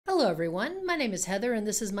Hello everyone, my name is Heather and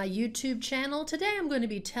this is my YouTube channel. Today I'm going to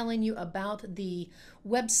be telling you about the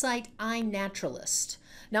website iNaturalist.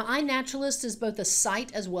 Now iNaturalist is both a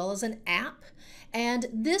site as well as an app, and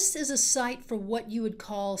this is a site for what you would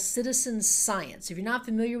call citizen science. If you're not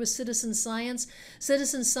familiar with citizen science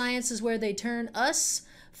is where they turn us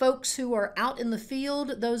folks who are out in the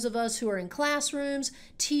field, those of us who are in classrooms,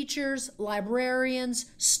 teachers, librarians,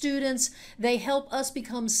 students, they help us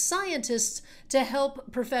become scientists to help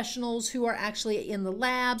professionals who are actually in the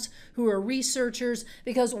labs, who are researchers,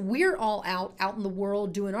 because we're all out in the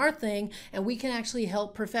world doing our thing, and we can actually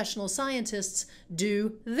help professional scientists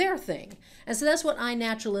do their thing. And so that's what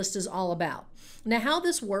iNaturalist is all about. Now, how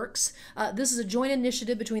this works, this is a joint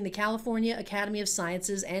initiative between the California Academy of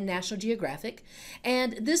Sciences and National Geographic,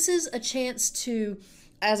 and this is a chance to,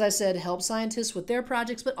 as I said, help scientists with their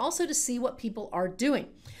projects, but also to see what people are doing.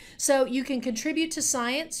 So you can contribute to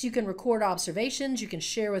science, you can record observations, you can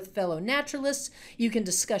share with fellow naturalists, you can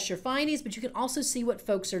discuss your findings, but you can also see what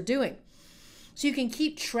folks are doing. So you can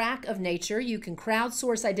keep track of nature, you can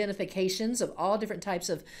crowdsource identifications of all different types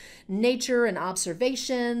of nature and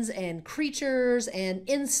observations and creatures and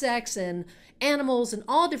insects and animals and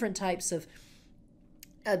all different types of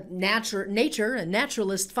nature and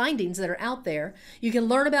naturalist findings that are out there. You can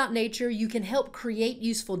learn about nature, you can help create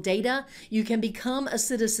useful data, you can become a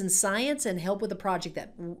citizen science and help with a project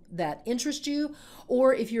that interests you,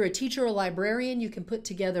 or if you're a teacher or librarian, you can put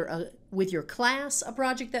together with your class a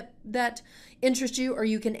project that interests you or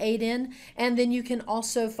you can aid in, and then you can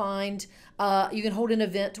also find you can hold an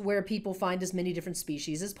event where people find as many different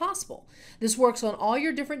species as possible. This works on all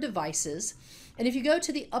your different devices. And if you go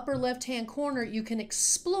to the upper left-hand corner, you can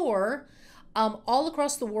explore all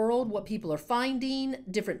across the world what people are finding,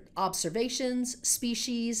 different observations,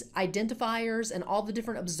 species, identifiers, and all the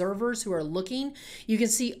different observers who are looking. You can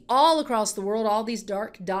see all across the world, all these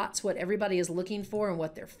dark dots, what everybody is looking for and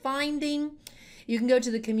what they're finding. You can go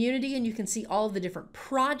to the community and you can see all of the different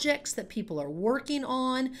projects that people are working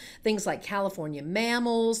on, things like California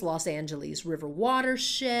mammals, Los Angeles River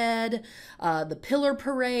watershed, the Pillar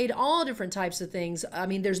Parade, all different types of things. I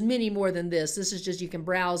mean, there's many more than this. This is just, you can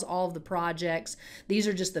browse all of the projects. These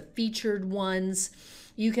are just the featured ones.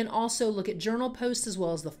 You can also look at journal posts as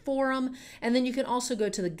well as the forum, and then you can also go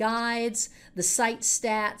to the guides, the site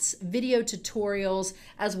stats, video tutorials,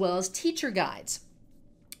 as well as teacher guides.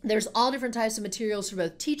 There's all different types of materials for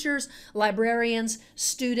both teachers, librarians,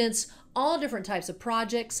 students, all different types of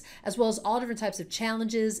projects, as well as all different types of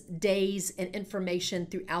challenges, days, and information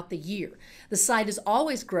throughout the year. The site is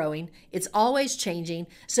always growing, it's always changing,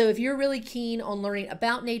 so if you're really keen on learning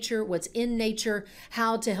about nature, what's in nature,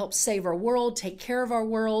 how to help save our world, take care of our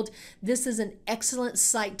world, this is an excellent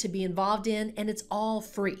site to be involved in, and it's all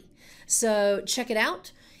free. So check it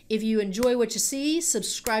out. If you enjoy what you see,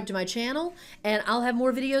 subscribe to my channel, and I'll have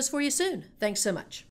more videos for you soon. Thanks so much.